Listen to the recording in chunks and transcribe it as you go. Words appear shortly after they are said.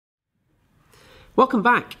Welcome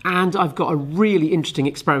back, and I've got a really interesting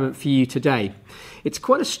experiment for you today. It's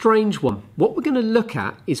quite a strange one. What we're going to look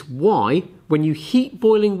at is why, when you heat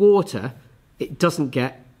boiling water, it doesn't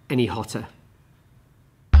get any hotter.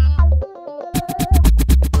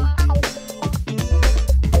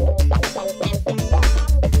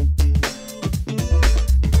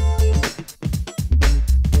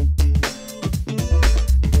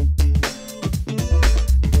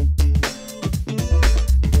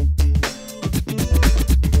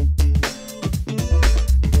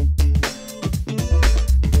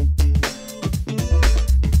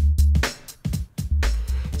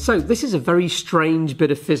 So this is a very strange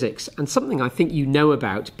bit of physics and something I think you know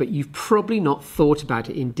about, but you've probably not thought about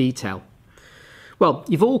it in detail. Well,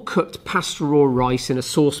 you've all cooked pasta or rice in a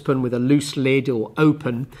saucepan with a loose lid or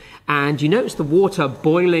open, and you notice the water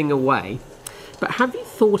boiling away. But have you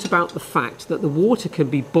thought about the fact that the water can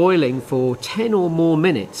be boiling for 10 or more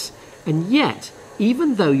minutes, and yet,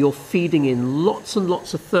 even though you're feeding in lots and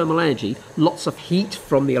lots of thermal energy, lots of heat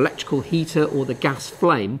from the electrical heater or the gas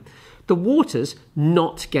flame, the water's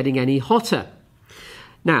not getting any hotter.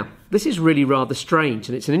 Now, this is really rather strange,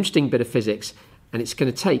 and it's an interesting bit of physics, and it's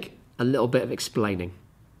going to take a little bit of explaining.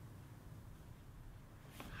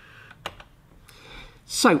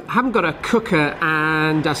 So, I haven't got a cooker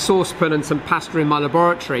and a saucepan and some pasta in my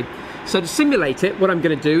laboratory. So to simulate it, what I'm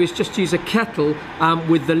going to do is just use a kettle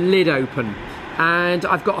with the lid open. And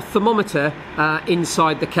I've got a thermometer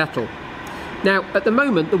inside the kettle. Now, at the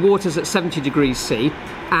moment, the water's at 70 degrees C,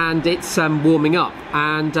 and it's warming up,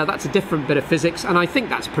 and that's a different bit of physics, and I think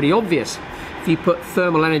that's pretty obvious. If you put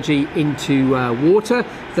thermal energy into water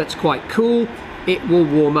that's quite cool, it will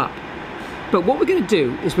warm up. But what we're going to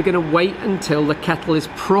do is we're going to wait until the kettle is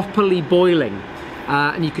properly boiling,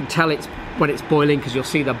 and you can tell it's when it's boiling because you'll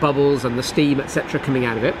see the bubbles and the steam, etc., coming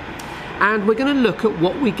out of it. And we're going to look at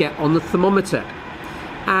what we get on the thermometer.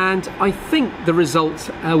 And I think the results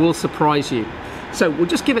will surprise you. So we'll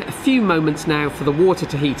just give it a few moments now for the water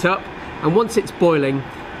to heat up, and once it's boiling,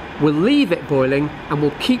 we'll leave it boiling and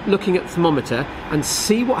we'll keep looking at the thermometer and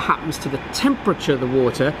see what happens to the temperature of the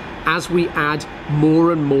water as we add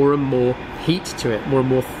more and more and more heat to it, more and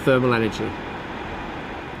more thermal energy.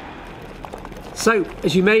 So,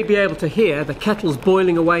 as you may be able to hear, the kettle's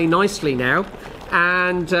boiling away nicely now,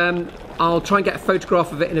 and I'll try and get a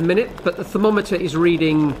photograph of it in a minute, but the thermometer is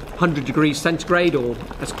reading 100 degrees centigrade, or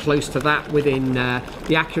as close to that within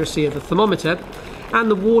the accuracy of the thermometer,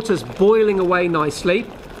 and the water's boiling away nicely,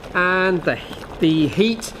 and the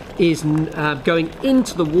heat is going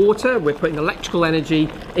into the water. We're putting electrical energy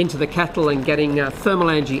into the kettle and getting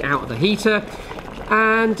thermal energy out of the heater,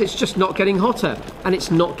 and it's just not getting hotter, and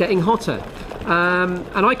it's not getting hotter.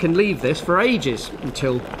 And I can leave this for ages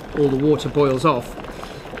until all the water boils off.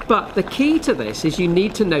 But the key to this is you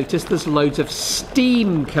need to notice there's loads of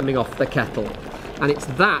steam coming off the kettle. And it's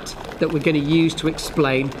that we're going to use to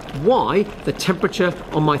explain why the temperature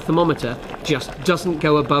on my thermometer just doesn't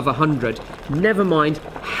go above 100. Never mind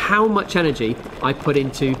how much energy I put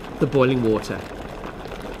into the boiling water.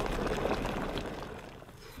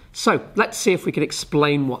 So let's see if we can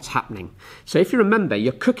explain what's happening. So if you remember,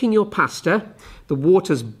 you're cooking your pasta, the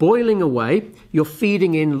water's boiling away, you're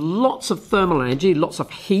feeding in lots of thermal energy, lots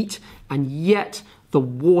of heat, and yet the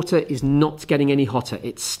water is not getting any hotter.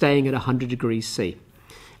 It's staying at 100 degrees C.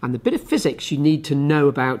 And the bit of physics you need to know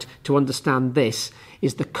about to understand this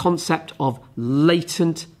is the concept of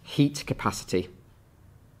latent heat capacity.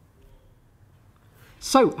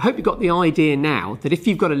 So, I hope you've got the idea now that if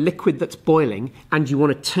you've got a liquid that's boiling and you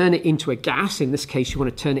want to turn it into a gas, in this case you want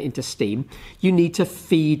to turn it into steam, you need to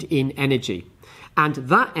feed in energy. And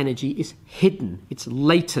that energy is hidden, it's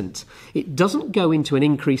latent. It doesn't go into an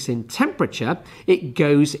increase in temperature, it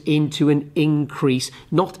goes into an increase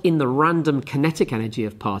not in the random kinetic energy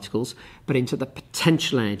of particles, but into the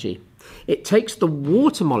potential energy. It takes the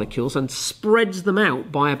water molecules and spreads them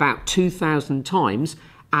out by about 2,000 times,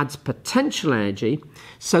 adds potential energy,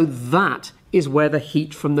 so that is where the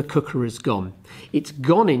heat from the cooker has gone. It's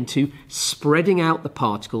gone into spreading out the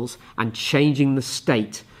particles and changing the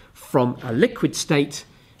state from a liquid state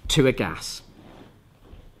to a gas.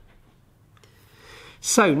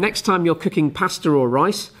 So next time you're cooking pasta or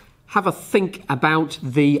rice, have a think about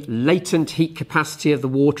the latent heat capacity of the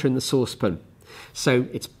water in the saucepan. So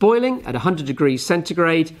it's boiling at 100 degrees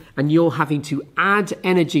centigrade, and you're having to add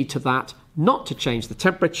energy to that, not to change the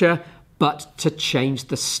temperature, but to change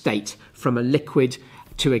the state from a liquid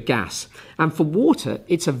to a gas. And for water,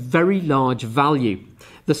 it's a very large value.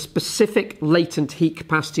 The specific latent heat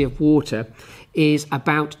capacity of water is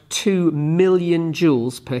about 2 million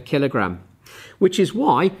joules per kilogram. which is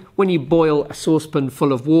why when you boil a saucepan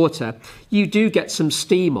full of water, you do get some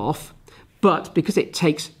steam off, but because it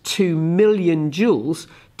takes 2 million joules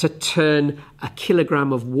to turn a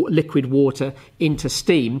kilogram of liquid water into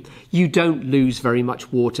steam, you don't lose very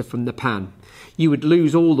much water from the pan. You would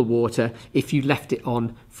lose all the water if you left it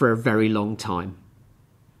on for a very long time.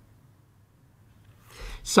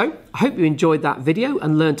 So I hope you enjoyed that video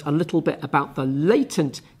and learnt a little bit about the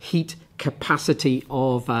latent heat capacity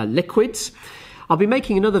of liquids. I'll be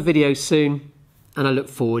making another video soon, and I look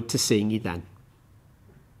forward to seeing you then.